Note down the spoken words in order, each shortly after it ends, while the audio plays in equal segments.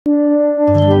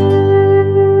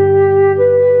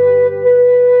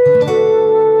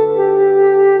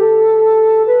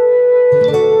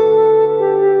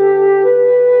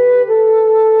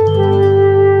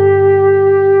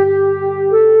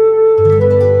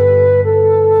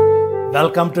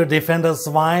Welcome to Defender's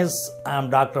Voice. I'm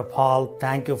Dr. Paul.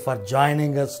 Thank you for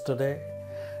joining us today.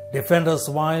 Defender's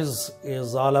Voice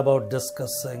is all about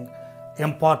discussing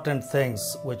important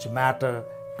things which matter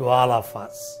to all of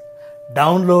us.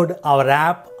 Download our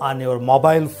app on your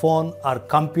mobile phone or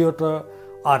computer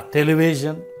or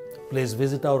television. Please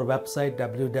visit our website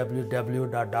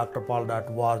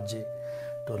www.drpaul.org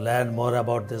to learn more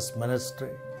about this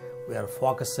ministry. We are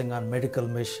focusing on medical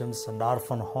missions and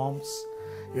orphan homes.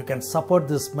 You can support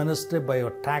this ministry by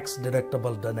your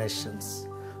tax-deductible donations.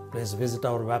 Please visit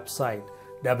our website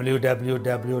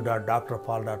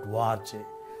www.drpaul.org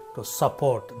to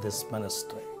support this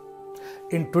ministry.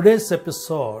 In today's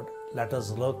episode, let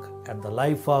us look at the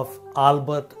life of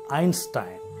Albert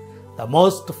Einstein, the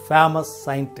most famous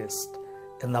scientist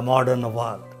in the modern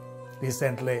world.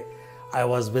 Recently, I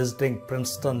was visiting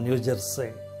Princeton, New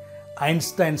Jersey.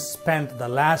 Einstein spent the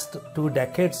last 2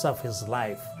 decades of his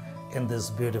life in this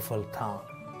beautiful town.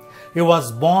 He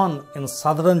was born in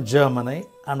southern Germany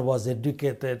and was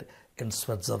educated in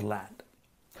Switzerland.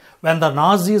 When the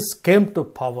Nazis came to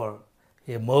power,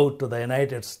 he moved to the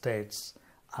United States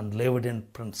and lived in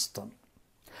Princeton.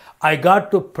 I got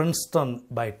to Princeton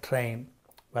by train.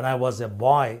 When I was a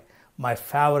boy, my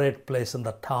favorite place in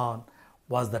the town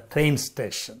was the train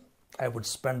station. I would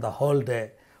spend the whole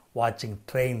day watching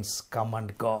trains come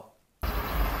and go.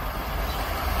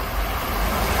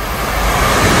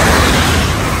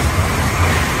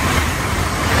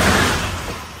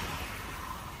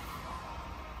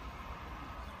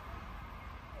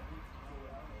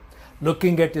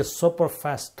 Looking at a super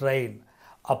fast train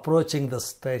approaching the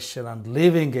station and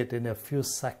leaving it in a few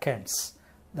seconds,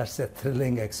 that's a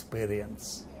thrilling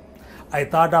experience. I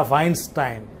thought of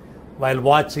Einstein while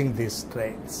watching these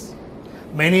trains.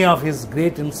 Many of his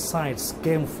great insights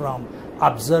came from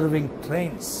observing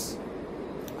trains.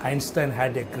 Einstein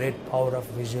had a great power of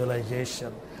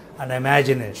visualization and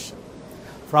imagination.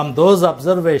 From those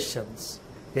observations,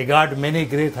 he got many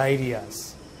great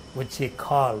ideas, which he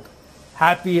called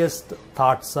happiest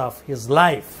thoughts of his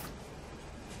life.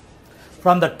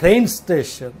 From the train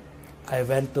station, I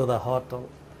went to the hotel.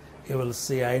 You will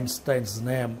see Einstein's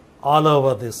name all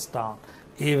over this town,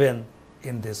 even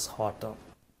in this hotel.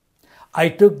 I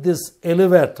took this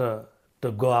elevator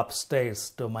to go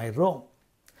upstairs to my room.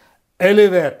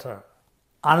 Elevator,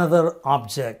 another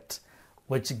object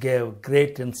which gave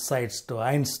great insights to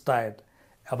Einstein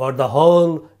about the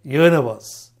whole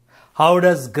universe. How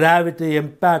does gravity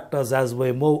impact us as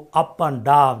we move up and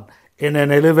down in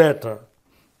an elevator?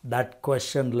 That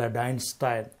question led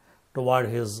Einstein toward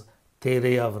his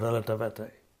theory of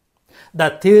relativity.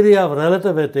 The theory of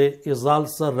relativity is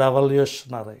also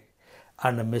revolutionary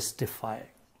and mystifying.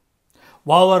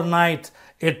 Overnight,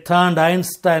 it turned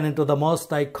Einstein into the most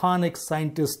iconic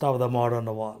scientist of the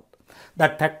modern world. The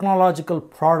technological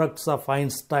products of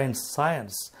Einstein's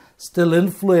science still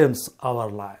influence our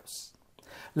lives.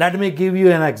 Let me give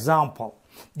you an example.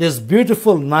 This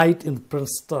beautiful night in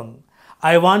Princeton,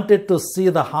 I wanted to see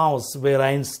the house where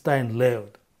Einstein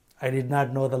lived. I did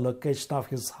not know the location of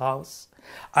his house.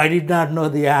 I did not know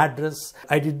the address.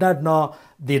 I did not know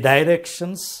the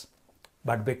directions.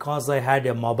 But because I had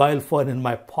a mobile phone in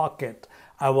my pocket,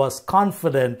 I was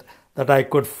confident that I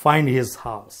could find his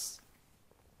house.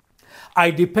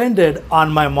 I depended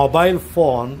on my mobile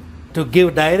phone to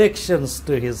give directions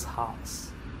to his house.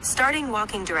 Starting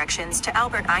walking directions to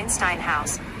Albert Einstein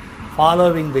House.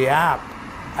 Following the app,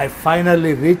 I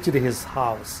finally reached his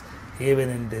house, even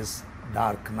in this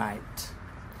dark night.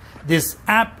 This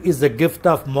app is a gift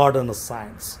of modern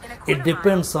science. It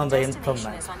depends on the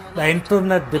internet. The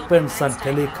internet depends on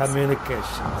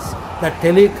telecommunications. The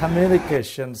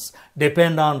telecommunications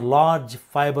depend on large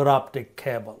fiber optic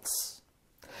cables.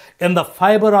 In the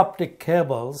fiber optic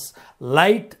cables,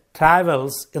 light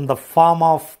travels in the form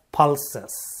of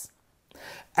pulses.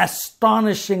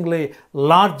 Astonishingly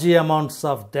large amounts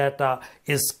of data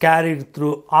is carried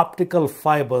through optical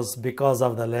fibers because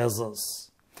of the lasers.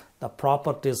 The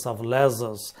properties of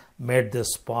lasers made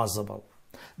this possible.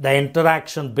 The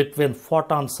interaction between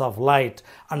photons of light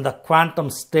and the quantum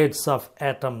states of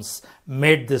atoms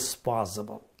made this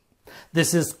possible.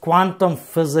 This is quantum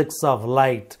physics of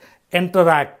light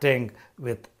interacting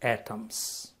with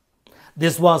atoms.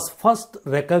 This was first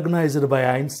recognized by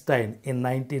Einstein in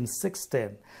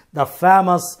 1916, the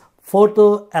famous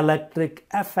photoelectric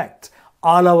effect.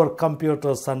 All our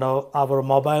computers and our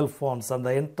mobile phones and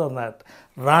the internet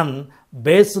run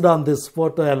based on this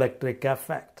photoelectric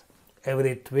effect.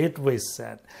 Every tweet we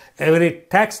send, every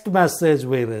text message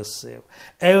we receive,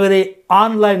 every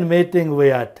online meeting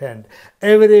we attend,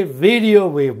 every video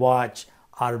we watch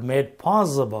are made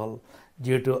possible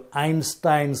due to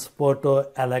Einstein's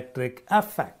photoelectric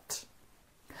effect.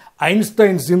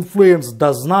 Einstein's influence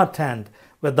does not end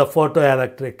with the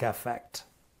photoelectric effect.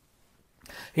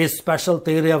 His special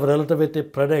theory of relativity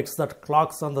predicts that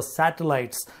clocks on the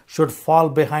satellites should fall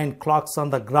behind clocks on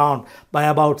the ground by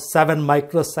about 7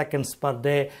 microseconds per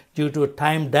day due to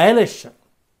time dilation.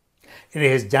 In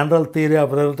his general theory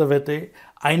of relativity,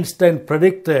 Einstein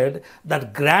predicted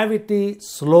that gravity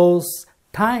slows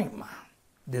time.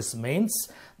 This means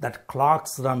that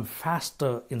clocks run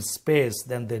faster in space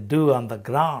than they do on the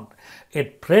ground.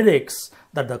 It predicts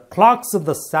that the clocks of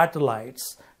the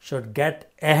satellites should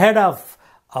get ahead of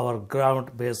our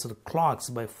ground-based clocks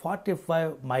by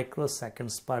 45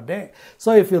 microseconds per day.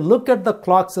 So if you look at the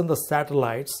clocks in the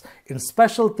satellites, in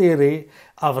special theory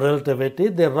of relativity,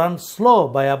 they run slow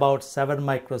by about 7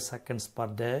 microseconds per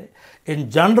day. In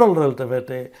general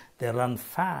relativity, they run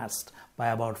fast by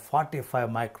about 45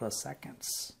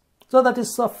 microseconds. So that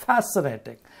is so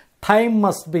fascinating. Time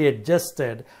must be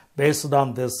adjusted based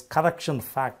on this correction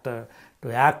factor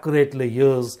to accurately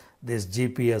use this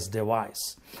GPS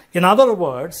device. In other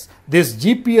words, this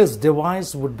GPS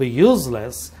device would be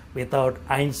useless without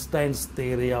Einstein's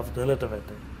theory of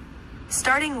relativity.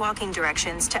 Starting walking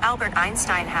directions to Albert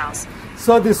Einstein House.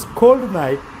 So this cold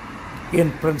night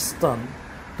in Princeton,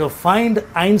 to find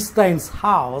Einstein's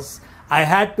house, I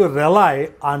had to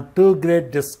rely on two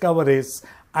great discoveries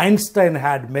Einstein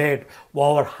had made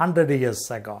over 100 years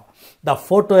ago: the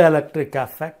photoelectric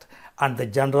effect and the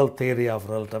general theory of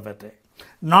relativity.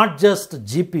 Not just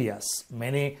GPS,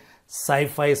 many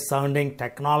sci-fi sounding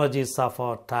technologies of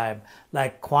our time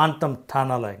like quantum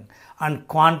tunneling and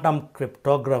quantum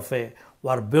cryptography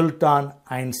were built on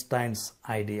Einstein's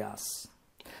ideas.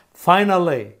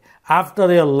 Finally,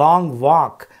 after a long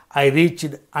walk, I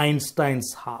reached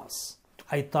Einstein's house.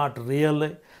 I thought,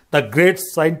 really, the great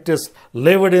scientist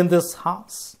lived in this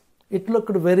house? It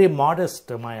looked very modest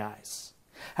to my eyes.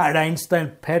 Had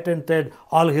Einstein patented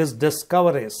all his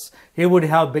discoveries, he would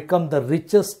have become the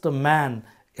richest man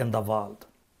in the world.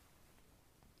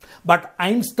 But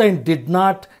Einstein did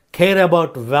not care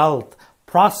about wealth,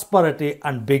 prosperity,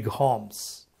 and big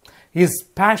homes. His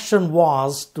passion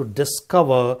was to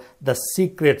discover the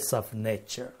secrets of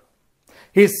nature.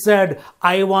 He said,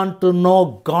 "I want to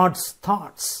know God's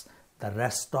thoughts. The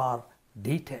rest are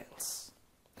details."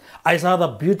 I saw the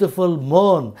beautiful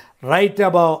moon right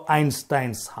above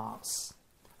Einstein's house.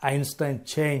 Einstein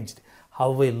changed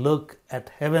how we look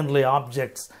at heavenly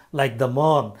objects like the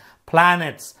moon,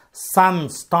 planets, sun,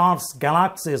 stars,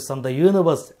 galaxies, and the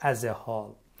universe as a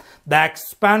whole. The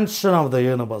expansion of the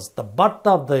universe, the birth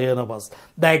of the universe,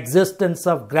 the existence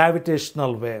of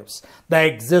gravitational waves, the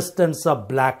existence of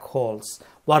black holes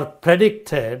were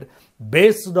predicted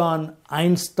based on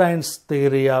Einstein's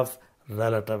theory of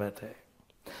relativity.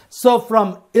 So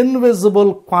from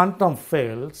invisible quantum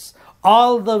fields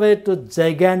all the way to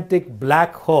gigantic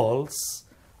black holes,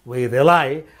 we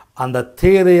rely on the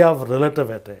theory of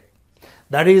relativity.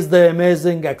 That is the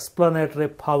amazing explanatory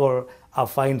power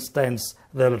of Einstein's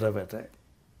relativity.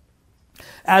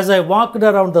 As I walked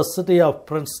around the city of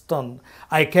Princeton,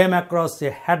 I came across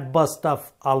a head bust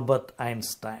of Albert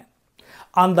Einstein.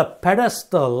 On the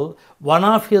pedestal, one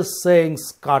of his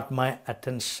sayings caught my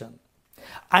attention.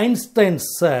 Einstein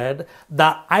said,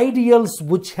 "The ideals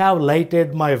which have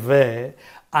lighted my way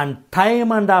and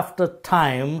time and after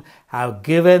time have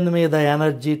given me the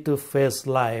energy to face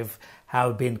life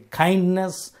have been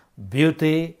kindness,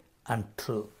 beauty, and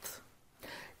truth."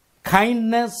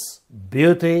 Kindness,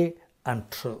 beauty, and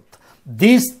truth.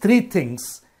 These three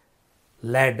things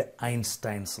led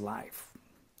Einstein's life.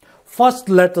 First,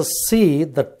 let us see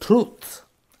the truth.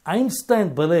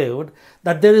 Einstein believed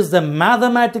that there is a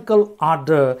mathematical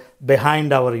order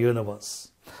behind our universe.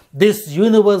 This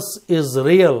universe is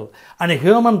real, and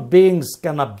human beings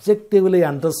can objectively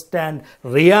understand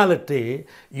reality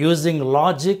using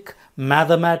logic,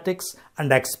 mathematics,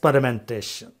 and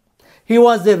experimentation. He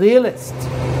was a realist.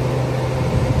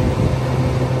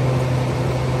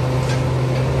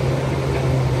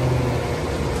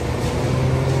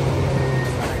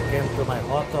 When I came to my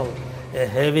hotel, a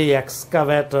heavy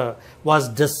excavator was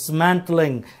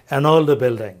dismantling an old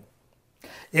building.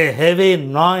 A heavy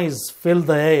noise filled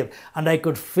the air, and I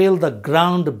could feel the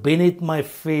ground beneath my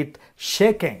feet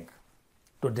shaking.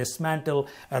 To dismantle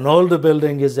an old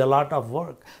building is a lot of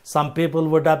work. Some people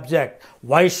would object,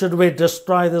 "Why should we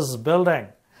destroy this building?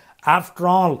 After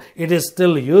all, it is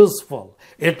still useful.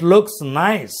 It looks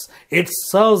nice. It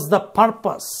serves the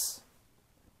purpose."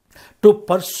 To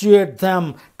persuade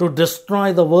them to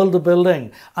destroy the old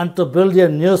building and to build a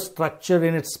new structure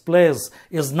in its place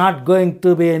is not going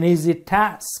to be an easy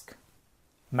task.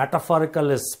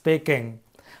 Metaphorically speaking,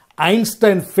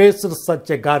 Einstein faced such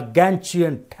a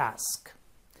gargantuan task.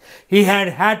 He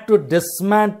had to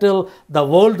dismantle the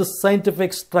old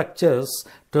scientific structures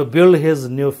to build his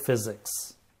new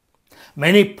physics.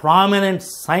 Many prominent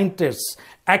scientists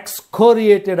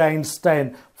excoriated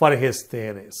Einstein for his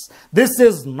theories. This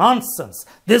is nonsense.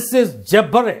 This is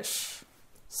gibberish.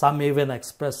 Some even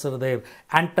expressed their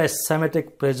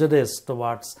anti-Semitic prejudice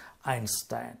towards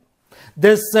Einstein.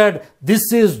 They said,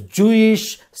 this is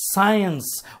Jewish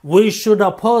science. We should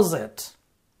oppose it.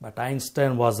 But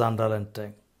Einstein was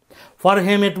unrelenting. For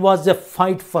him, it was a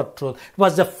fight for truth. It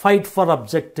was a fight for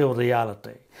objective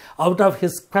reality. Out of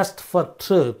his quest for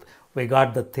truth, we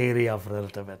got the theory of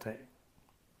relativity.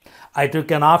 I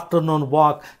took an afternoon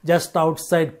walk just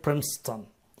outside Princeton.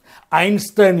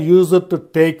 Einstein used to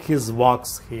take his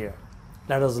walks here.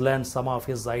 Let us learn some of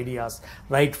his ideas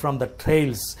right from the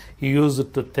trails he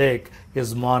used to take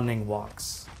his morning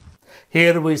walks.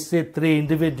 Here we see three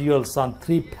individuals on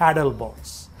three paddle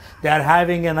boats. They are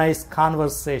having a nice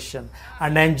conversation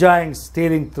and enjoying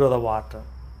steering through the water.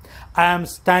 I am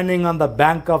standing on the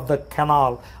bank of the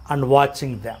canal and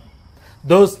watching them.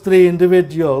 Those three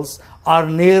individuals are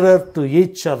nearer to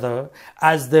each other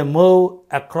as they move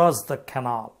across the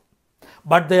canal,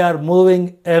 but they are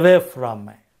moving away from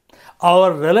me.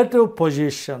 Our relative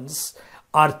positions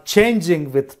are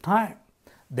changing with time.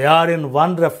 They are in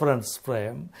one reference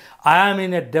frame. I am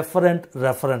in a different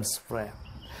reference frame.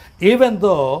 Even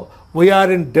though we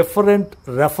are in different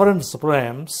reference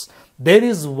frames, there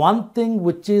is one thing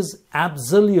which is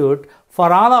absolute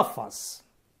for all of us.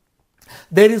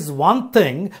 There is one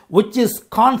thing which is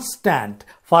constant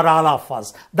for all of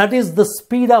us. That is the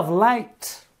speed of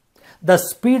light. The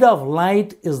speed of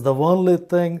light is the only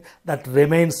thing that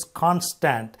remains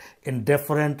constant in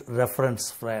different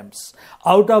reference frames.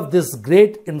 Out of this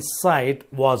great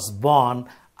insight was born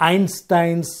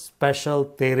Einstein's special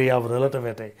theory of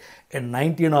relativity. In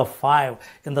 1905,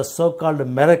 in the so-called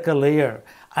miracle year,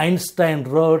 Einstein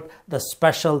wrote the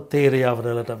special theory of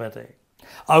relativity.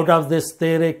 Out of this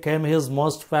theory came his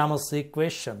most famous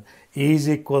equation, E is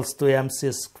equals to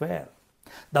mc square.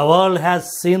 The world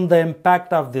has seen the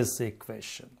impact of this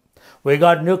equation. We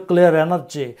got nuclear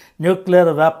energy,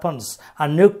 nuclear weapons,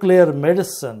 and nuclear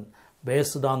medicine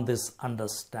based on this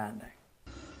understanding.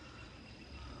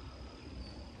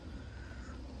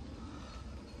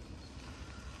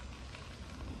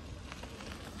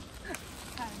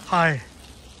 Hi.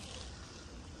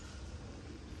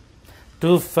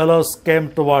 Two fellows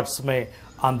came towards me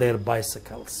on their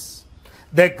bicycles.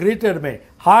 They greeted me,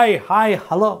 hi, hi,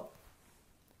 hello.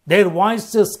 Their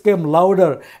voices came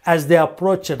louder as they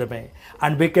approached me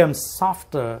and became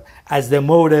softer as they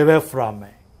moved away from me.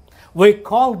 We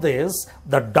call this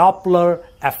the Doppler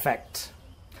effect.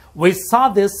 We saw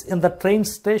this in the train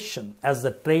station. As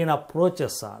the train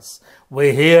approaches us,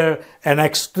 we hear an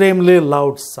extremely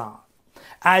loud sound.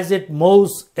 As it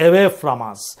moves away from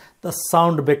us, the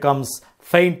sound becomes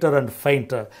fainter and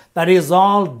fainter. That is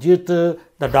all due to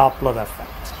the Doppler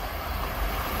effect.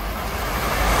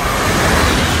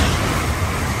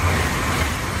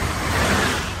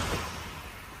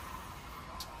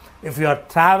 If you are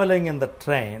traveling in the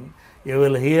train, you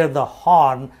will hear the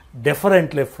horn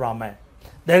differently from it.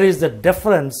 There is a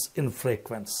difference in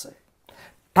frequency.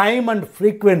 Time and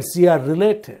frequency are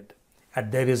related,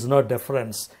 and there is no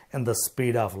difference in the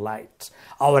speed of light.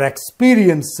 Our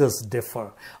experiences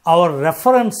differ. Our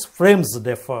reference frames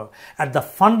differ, and the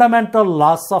fundamental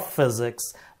laws of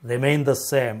physics remain the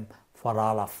same for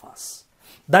all of us.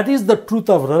 That is the truth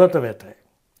of relativity.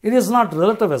 It is not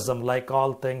relativism like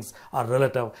all things are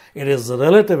relative. It is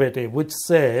relativity which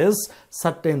says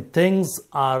certain things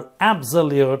are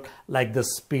absolute like the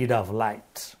speed of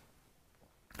light.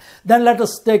 Then let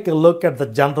us take a look at the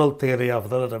general theory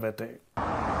of relativity.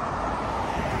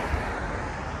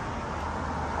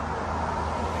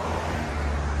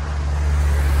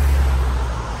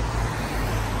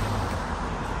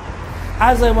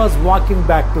 As I was walking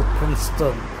back to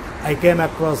Princeton, I came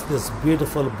across this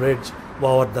beautiful bridge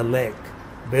over the lake.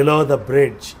 Below the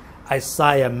bridge, I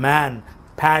saw a man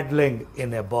paddling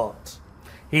in a boat.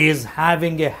 He is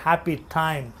having a happy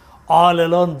time all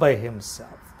alone by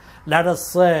himself. Let us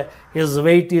say his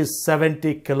weight is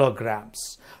 70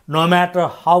 kilograms. No matter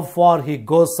how far he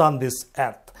goes on this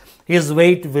earth, his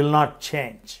weight will not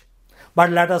change.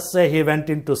 But let us say he went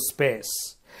into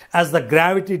space. As the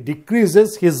gravity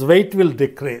decreases, his weight will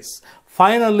decrease.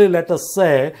 Finally, let us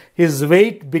say his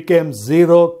weight became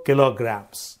 0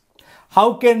 kilograms.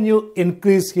 How can you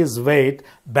increase his weight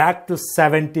back to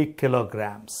 70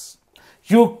 kilograms?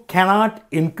 You cannot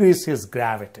increase his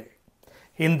gravity.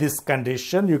 In this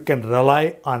condition, you can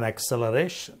rely on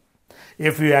acceleration.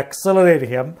 If you accelerate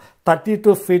him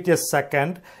 32 feet a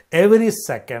second, every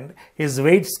second his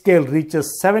weight scale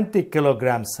reaches 70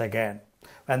 kilograms again.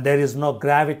 When there is no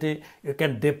gravity, you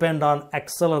can depend on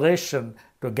acceleration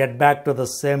to get back to the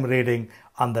same reading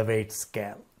on the weight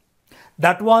scale.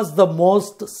 That was the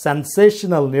most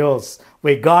sensational news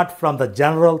we got from the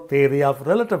general theory of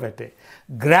relativity.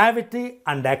 Gravity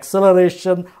and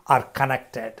acceleration are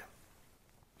connected.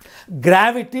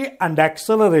 Gravity and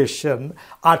acceleration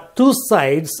are two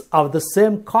sides of the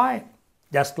same coin.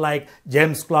 Just like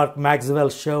James Clerk Maxwell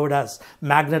showed us,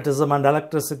 magnetism and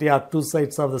electricity are two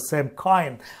sides of the same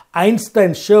coin.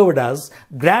 Einstein showed us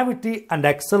gravity and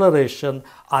acceleration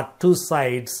are two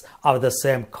sides of the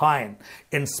same coin.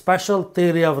 In special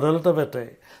theory of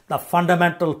relativity, the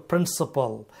fundamental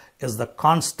principle is the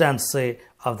constancy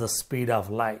of the speed of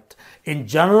light. In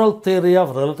general theory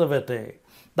of relativity,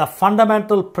 the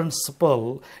fundamental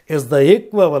principle is the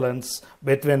equivalence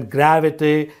between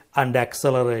gravity and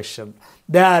acceleration.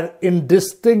 They are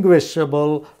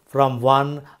indistinguishable from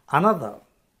one another.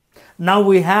 Now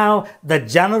we have the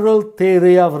general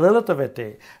theory of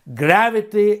relativity.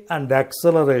 Gravity and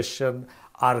acceleration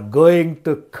are going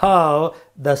to curve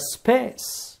the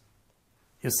space.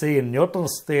 You see, in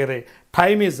Newton's theory,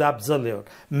 time is absolute,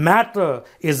 matter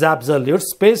is absolute,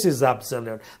 space is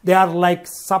absolute. They are like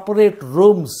separate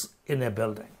rooms in a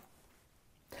building.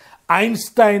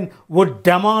 Einstein would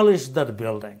demolish that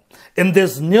building. In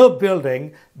this new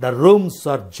building, the rooms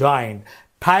are joined.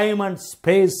 Time and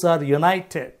space are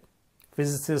united.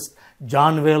 Physicist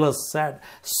John Wheeler said,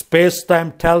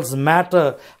 space-time tells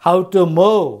matter how to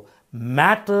move.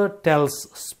 Matter tells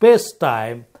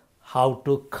space-time how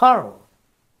to curve.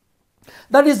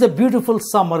 That is a beautiful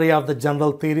summary of the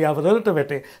general theory of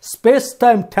relativity.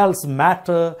 Space-time tells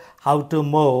matter how to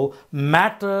move.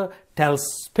 Matter tells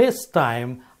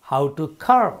space-time how to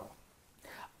curve.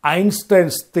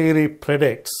 Einstein's theory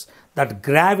predicts that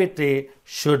gravity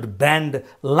should bend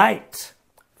light.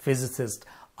 Physicist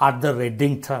Arthur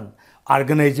Eddington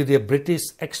organized a British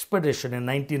expedition in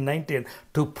 1919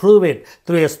 to prove it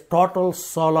through a total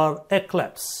solar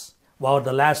eclipse. Over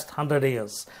the last 100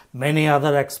 years, many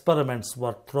other experiments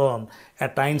were thrown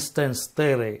at Einstein's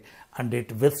theory, and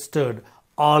it withstood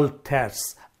all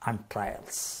tests and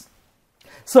trials.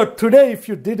 So today, if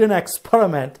you did an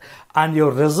experiment and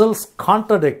your results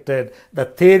contradicted the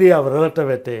theory of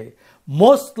relativity,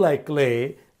 most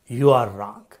likely you are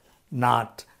wrong,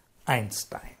 not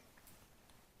Einstein.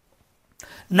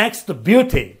 Next,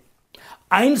 beauty.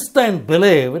 Einstein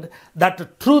believed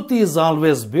that truth is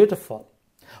always beautiful.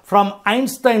 From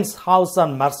Einstein's house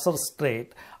on Mercer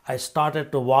Street, I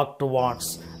started to walk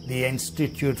towards the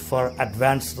Institute for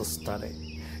Advanced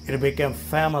Study. It became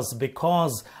famous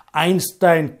because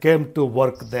Einstein came to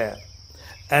work there.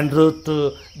 En route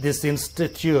to this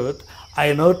institute,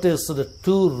 I noticed the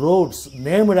two roads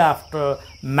named after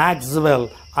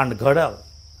Maxwell and Gödel.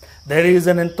 There is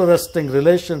an interesting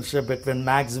relationship between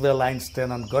Maxwell,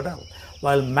 Einstein, and Gödel.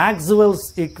 While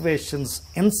Maxwell's equations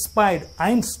inspired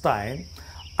Einstein,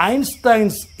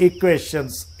 Einstein's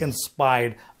equations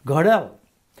inspired Gödel.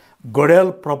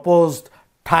 Gödel proposed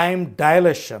time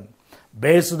dilation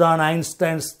based on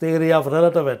Einstein's theory of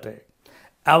relativity.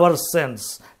 Ever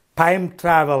since, time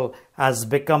travel has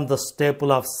become the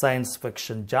staple of science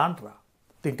fiction genre.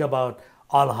 Think about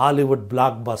all Hollywood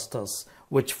blockbusters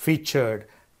which featured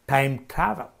time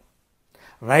travel.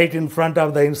 Right in front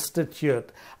of the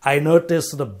institute, I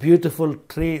noticed the beautiful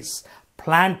trees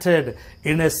planted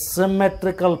in a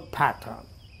symmetrical pattern.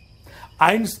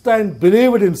 Einstein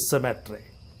believed in symmetry.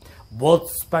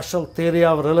 Both special theory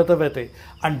of relativity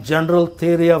and general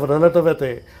theory of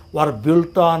relativity were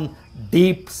built on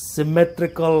deep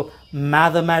symmetrical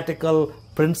mathematical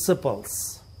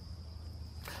principles.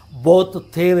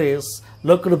 Both theories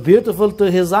looked beautiful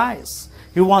to his eyes.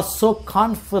 He was so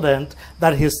confident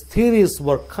that his theories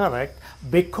were correct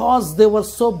because they were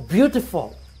so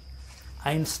beautiful.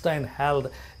 Einstein held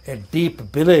a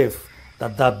deep belief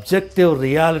that the objective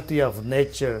reality of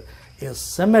nature is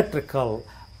symmetrical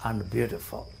and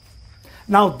beautiful.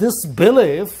 Now, this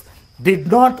belief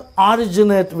did not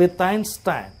originate with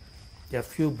Einstein. A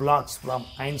few blocks from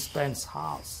Einstein's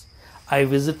house, I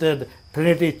visited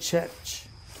Trinity Church.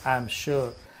 I am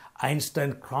sure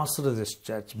Einstein crossed this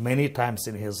church many times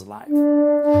in his life.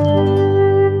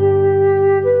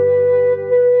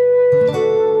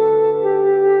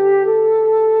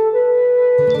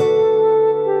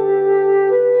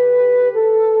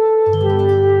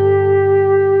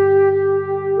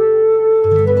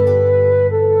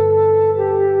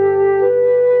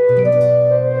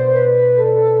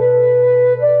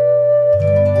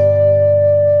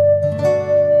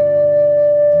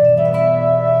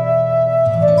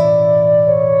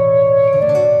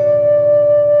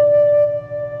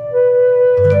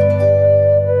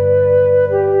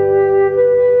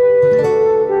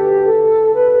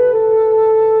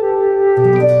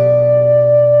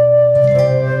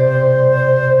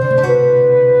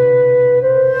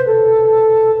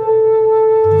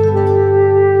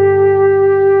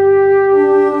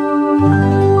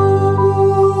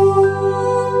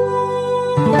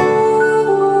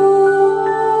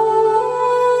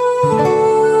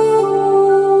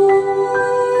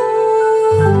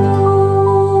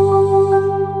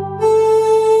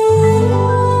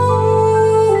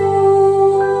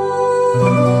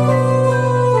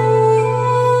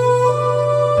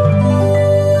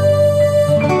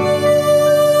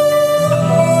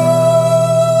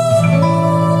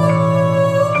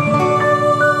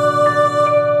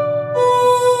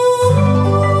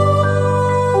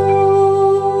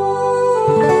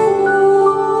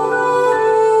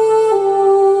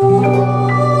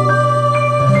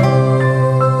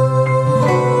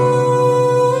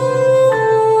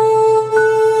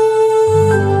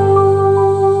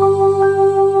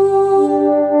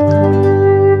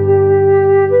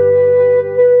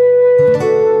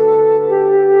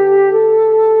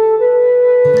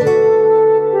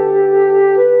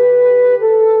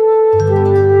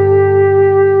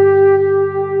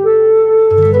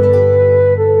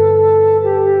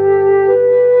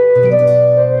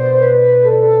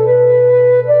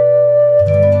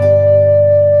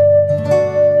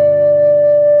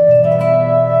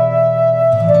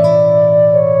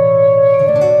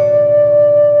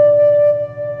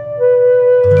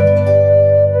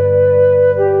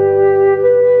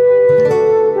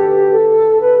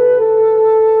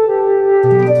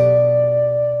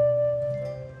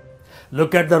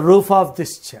 Look at the roof of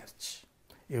this church.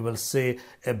 You will see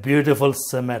a beautiful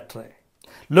symmetry.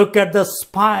 Look at the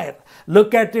spire.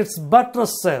 Look at its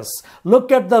buttresses.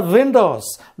 Look at the windows.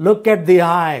 Look at the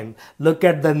aisle. Look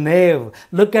at the nave.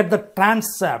 Look at the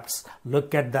transepts.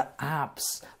 Look at the apse.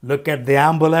 Look at the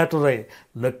ambulatory.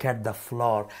 Look at the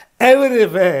floor.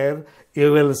 Everywhere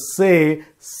you will see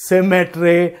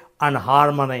symmetry and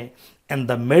harmony. In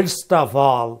the midst of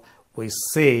all, we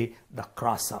see the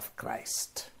cross of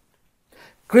Christ.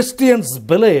 Christians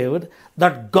believed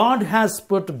that God has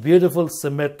put beautiful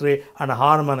symmetry and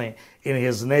harmony in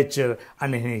His nature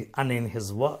and in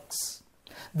His works.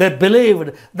 They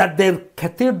believed that their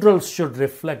cathedrals should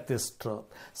reflect this truth.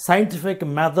 Scientific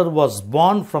method was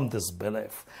born from this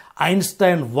belief.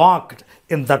 Einstein walked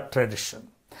in that tradition.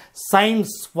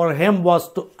 Science for him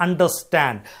was to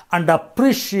understand and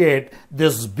appreciate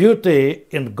this beauty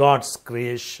in God's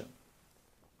creation.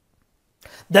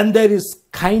 Then there is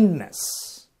kindness.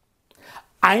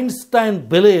 Einstein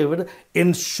believed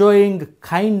in showing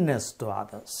kindness to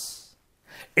others.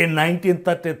 In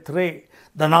 1933,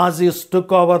 the Nazis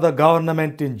took over the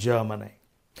government in Germany.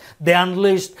 They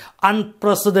unleashed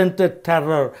unprecedented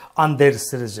terror on their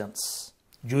citizens.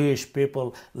 Jewish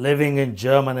people living in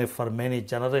Germany for many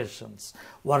generations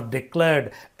were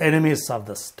declared enemies of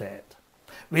the state.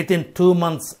 Within 2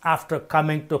 months after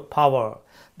coming to power,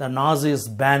 the Nazis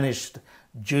banished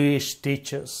Jewish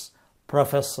teachers,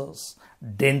 professors,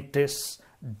 dentists,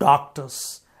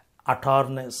 doctors,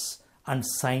 attorneys, and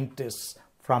scientists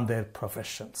from their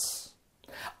professions.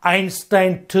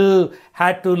 Einstein too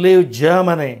had to leave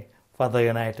Germany for the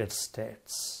United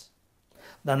States.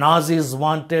 The Nazis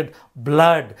wanted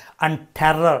blood and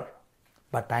terror,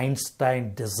 but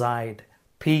Einstein desired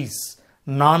peace,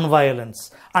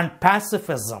 nonviolence, and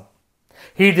pacifism.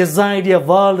 He desired a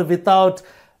world without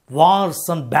wars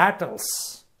and battles.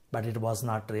 But it was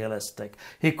not realistic.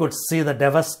 He could see the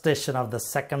devastation of the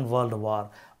Second World War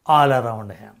all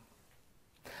around him.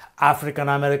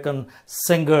 African-American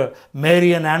singer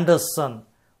Marian Anderson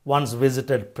once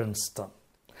visited Princeton.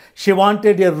 She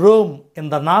wanted a room in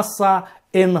the NASA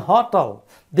Inn Hotel.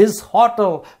 This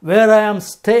hotel where I am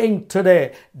staying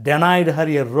today denied her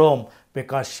a room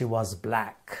because she was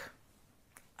black.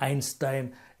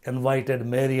 Einstein invited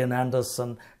Marian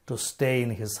Anderson to stay in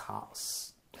his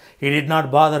house. He did not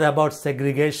bother about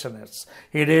segregationists.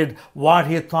 He did what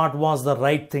he thought was the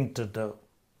right thing to do.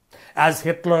 As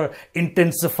Hitler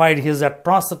intensified his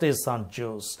atrocities on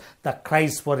Jews, the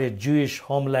cries for a Jewish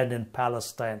homeland in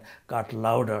Palestine got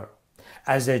louder.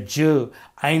 As a Jew,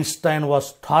 Einstein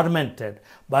was tormented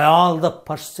by all the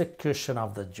persecution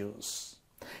of the Jews.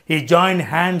 He joined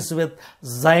hands with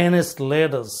Zionist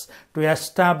leaders to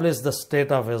establish the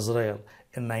State of Israel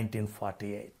in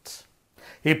 1948.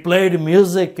 He played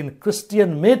music in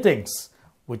Christian meetings,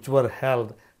 which were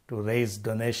held to raise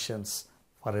donations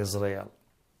for Israel.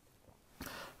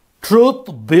 Truth,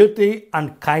 beauty,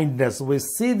 and kindness. We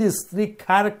see these three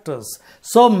characters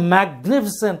so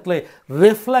magnificently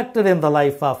reflected in the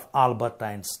life of Albert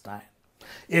Einstein.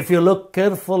 If you look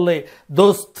carefully,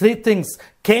 those three things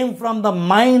came from the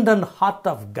mind and heart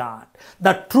of God.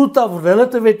 The truth of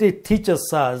relativity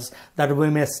teaches us that we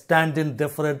may stand in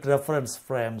different reference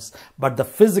frames, but the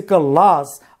physical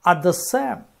laws are the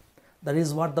same. That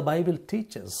is what the Bible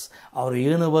teaches. Our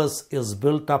universe is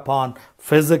built upon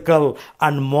physical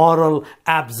and moral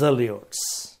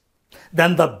absolutes.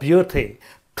 Then the beauty.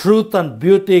 Truth and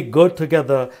beauty go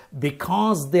together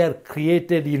because they are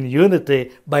created in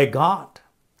unity by God.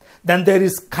 Then there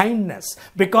is kindness.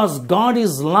 Because God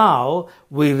is love,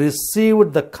 we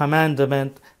received the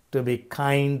commandment to be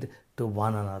kind to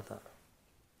one another.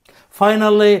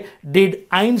 Finally, did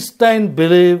Einstein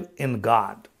believe in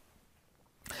God?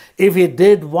 If he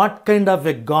did, what kind of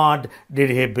a God did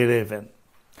he believe in?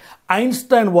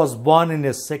 Einstein was born in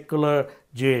a secular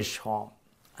Jewish home.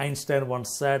 Einstein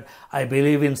once said, I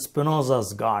believe in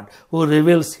Spinoza's God, who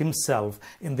reveals himself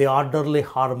in the orderly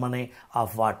harmony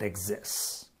of what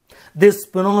exists. This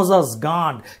Spinoza's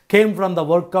God came from the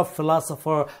work of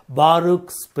philosopher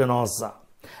Baruch Spinoza.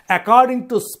 According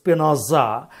to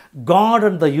Spinoza, God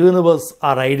and the universe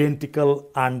are identical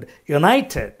and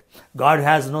united. God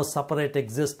has no separate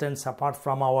existence apart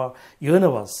from our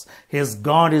universe. His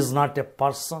God is not a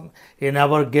person. He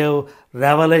never gave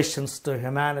revelations to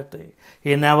humanity.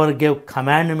 He never gave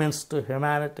commandments to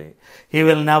humanity. He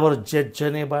will never judge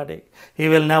anybody. He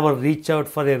will never reach out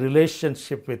for a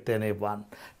relationship with anyone.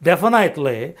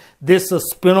 Definitely, this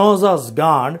Spinoza's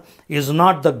God is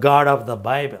not the God of the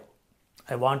Bible.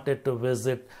 I wanted to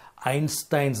visit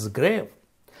Einstein's grave,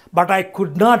 but I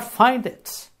could not find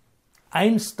it.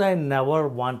 Einstein never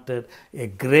wanted a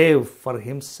grave for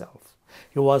himself.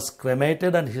 He was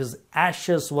cremated and his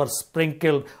ashes were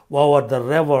sprinkled over the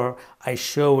river I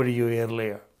showed you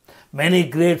earlier. Many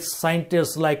great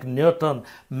scientists like Newton,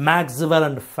 Maxwell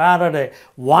and Faraday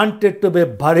wanted to be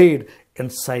buried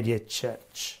inside a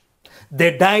church.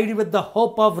 They died with the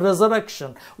hope of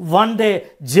resurrection. One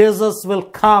day Jesus will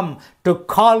come to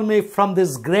call me from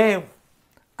this grave.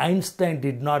 Einstein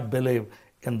did not believe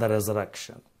in the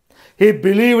resurrection. He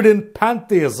believed in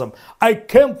pantheism. I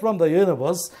came from the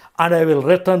universe and I will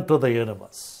return to the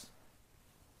universe.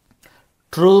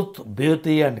 Truth,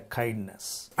 beauty and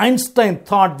kindness. Einstein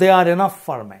thought they are enough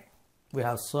for me. We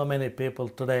have so many people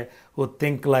today who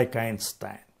think like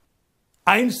Einstein.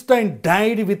 Einstein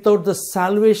died without the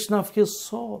salvation of his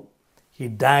soul. He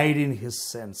died in his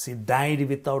sins. He died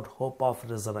without hope of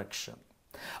resurrection.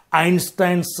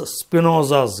 Einstein's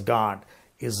Spinoza's God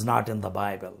is not in the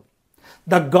Bible.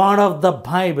 The God of the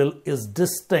Bible is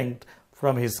distinct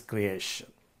from his creation.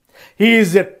 He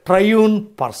is a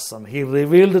triune person. He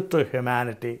revealed to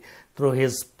humanity through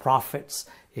his prophets.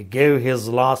 He gave his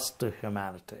laws to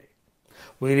humanity.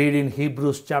 We read in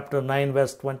Hebrews chapter 9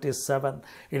 verse 27,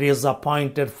 it is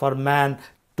appointed for man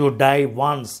to die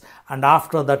once and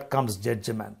after that comes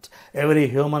judgment. Every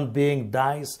human being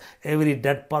dies. Every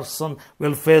dead person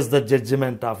will face the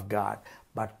judgment of God.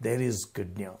 But there is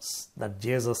good news that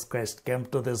Jesus Christ came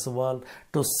to this world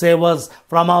to save us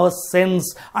from our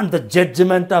sins and the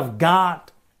judgment of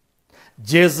God.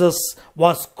 Jesus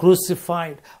was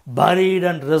crucified, buried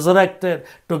and resurrected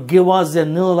to give us a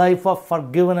new life of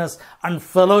forgiveness and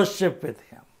fellowship with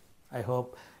Him. I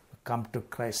hope you come to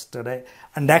Christ today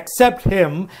and accept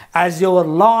Him as your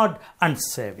Lord and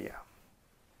Savior.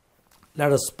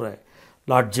 Let us pray.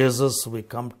 Lord Jesus, we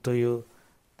come to you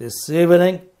this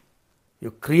evening.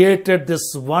 You created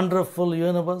this wonderful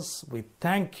universe. We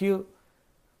thank you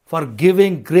for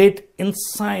giving great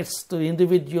insights to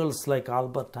individuals like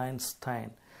Albert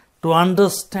Einstein to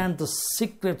understand the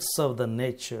secrets of the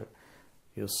nature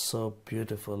you so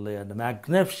beautifully and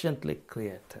magnificently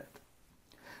created.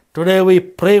 Today we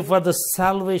pray for the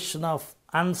salvation of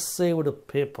unsaved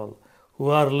people who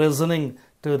are listening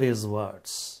to these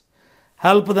words.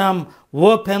 Help them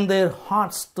open their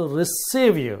hearts to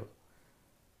receive you,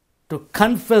 to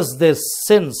confess their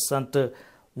sins and to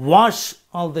wash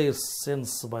all their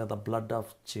sins by the blood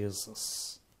of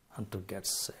Jesus and to get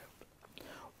saved.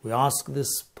 We ask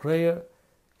this prayer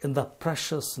in the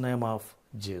precious name of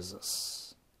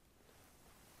Jesus.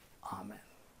 Amen.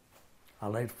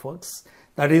 All right, folks,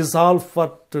 that is all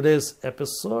for today's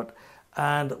episode,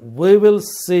 and we will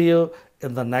see you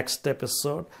in the next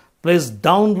episode. Please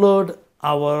download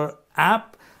our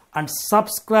app and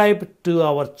subscribe to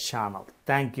our channel.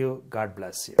 Thank you. God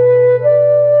bless you.